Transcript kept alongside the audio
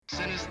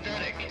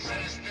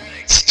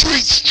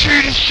Streets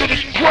cheating, shit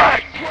is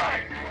crack.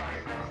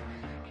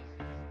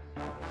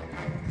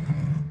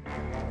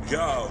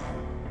 Yo,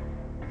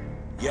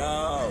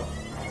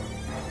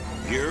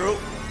 you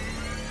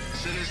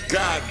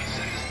got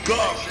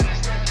go.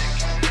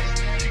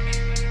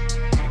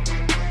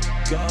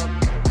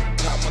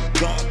 Cock my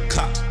gun,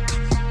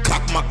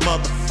 cock my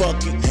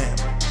motherfucking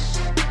hammer.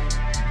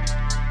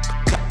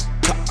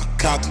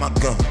 Cock my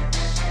gun.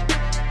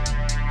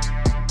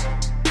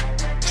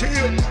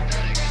 Chill.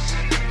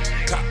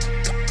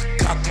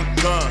 Cock my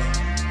gun.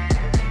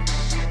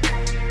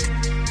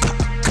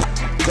 Cock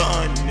my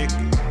gun,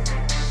 nigga.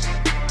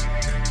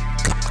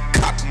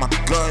 Cock my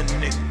gun,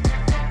 nigga.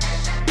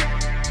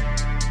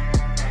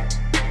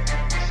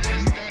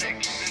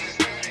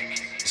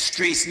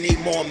 Streets need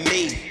more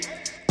me.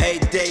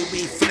 Every day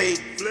we flee.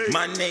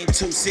 My name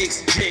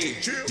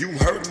 26G. You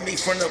heard me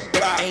from the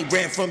block. Ain't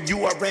ran from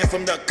you, I ran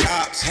from the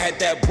cops. Had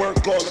that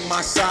work all in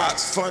my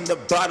socks. From the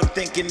bottom,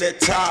 thinking the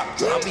top.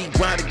 I be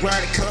grinding,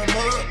 come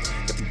up.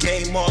 Got the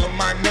game all in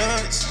my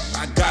nuts.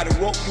 I got a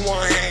rope, you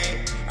want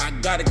hang. I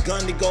got a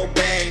gun to go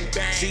bang.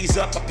 Seize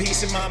up a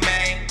piece of my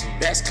main.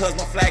 That's cause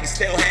my flag is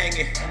still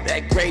hanging.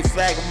 That gray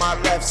flag on my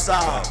left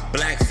side.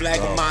 Black flag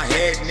on my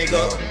head,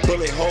 nigga.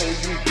 Bullet hole,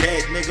 you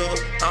dead, nigga.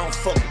 I don't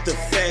fuck with the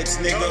feds,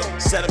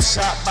 nigga. Set up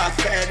shop by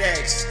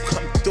FedEx.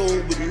 Come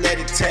through with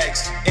leaded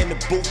text. In the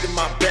booth in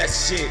my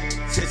best shit.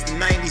 Since the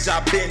 90s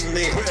I've been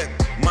lit.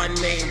 My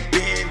name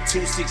been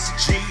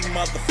 26G,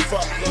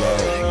 motherfucker.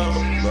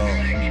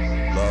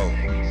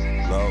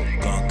 Low,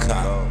 gun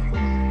cock.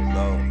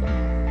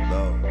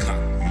 Low,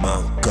 cock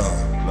my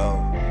gun.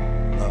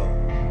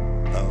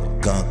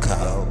 Gun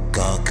cock,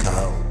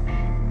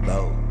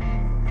 low,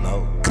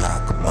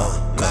 cock my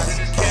gun.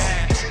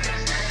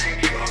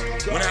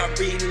 When I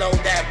reload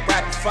that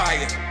rapid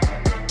fire,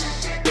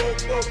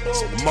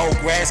 more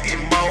grass get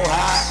more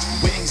high.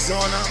 Wings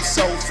on, I'm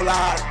so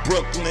fly.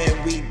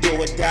 Brooklyn, we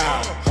do it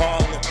down.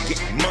 Harlem,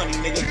 get money,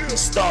 nigga.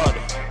 Starter,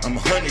 I'm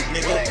 100,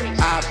 nigga.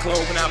 Eye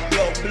closed when I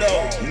blow.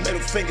 Middle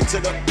finger to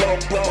the blow.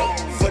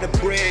 For the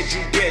bread,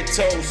 you get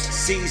toast.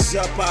 Seize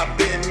up, I've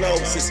been low.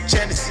 Since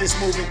Genesis,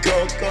 moving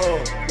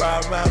cocoa.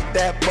 Ride around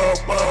that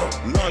bobo.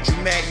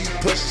 Laundromat, you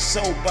push the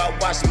soap. I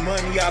watch the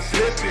money, I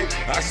flip it.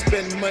 I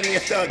spend money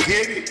after I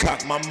get it.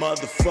 Cock my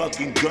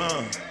motherfucking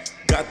gun.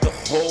 Got the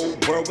whole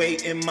world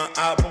waiting, my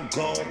album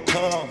gon'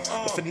 come.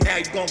 But for now,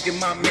 you gon' get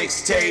my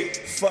mixtape.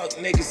 Fuck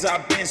niggas, I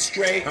been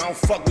straight. I don't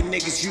fuck with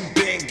niggas, you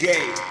been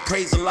gay.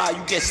 Praise a lie,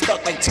 you get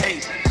stuck like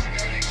tape.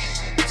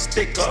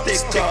 Stick up,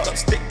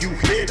 you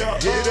hit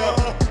up.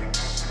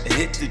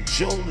 Hit the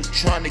jeweler,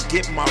 tryna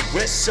get my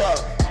wrist up.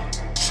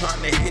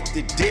 Tryna hit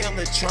the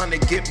dealer, tryna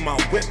get my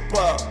whip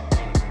up.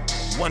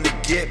 Wanna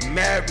get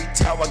married,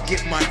 how I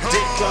get my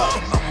dick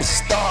up. I'm a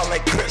star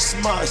like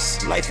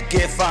Christmas. Life a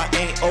gift, I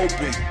ain't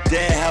open.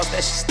 Dead house,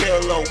 that shit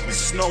still open.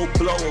 Snow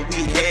blower,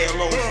 we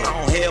hail over. I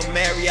don't hail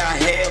Mary, I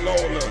hail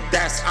Ola.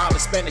 That's all the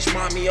Spanish,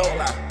 mami,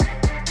 hola.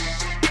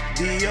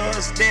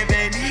 Dios te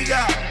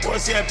bendiga. Por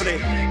siempre.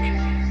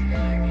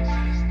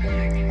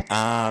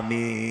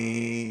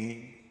 Amén.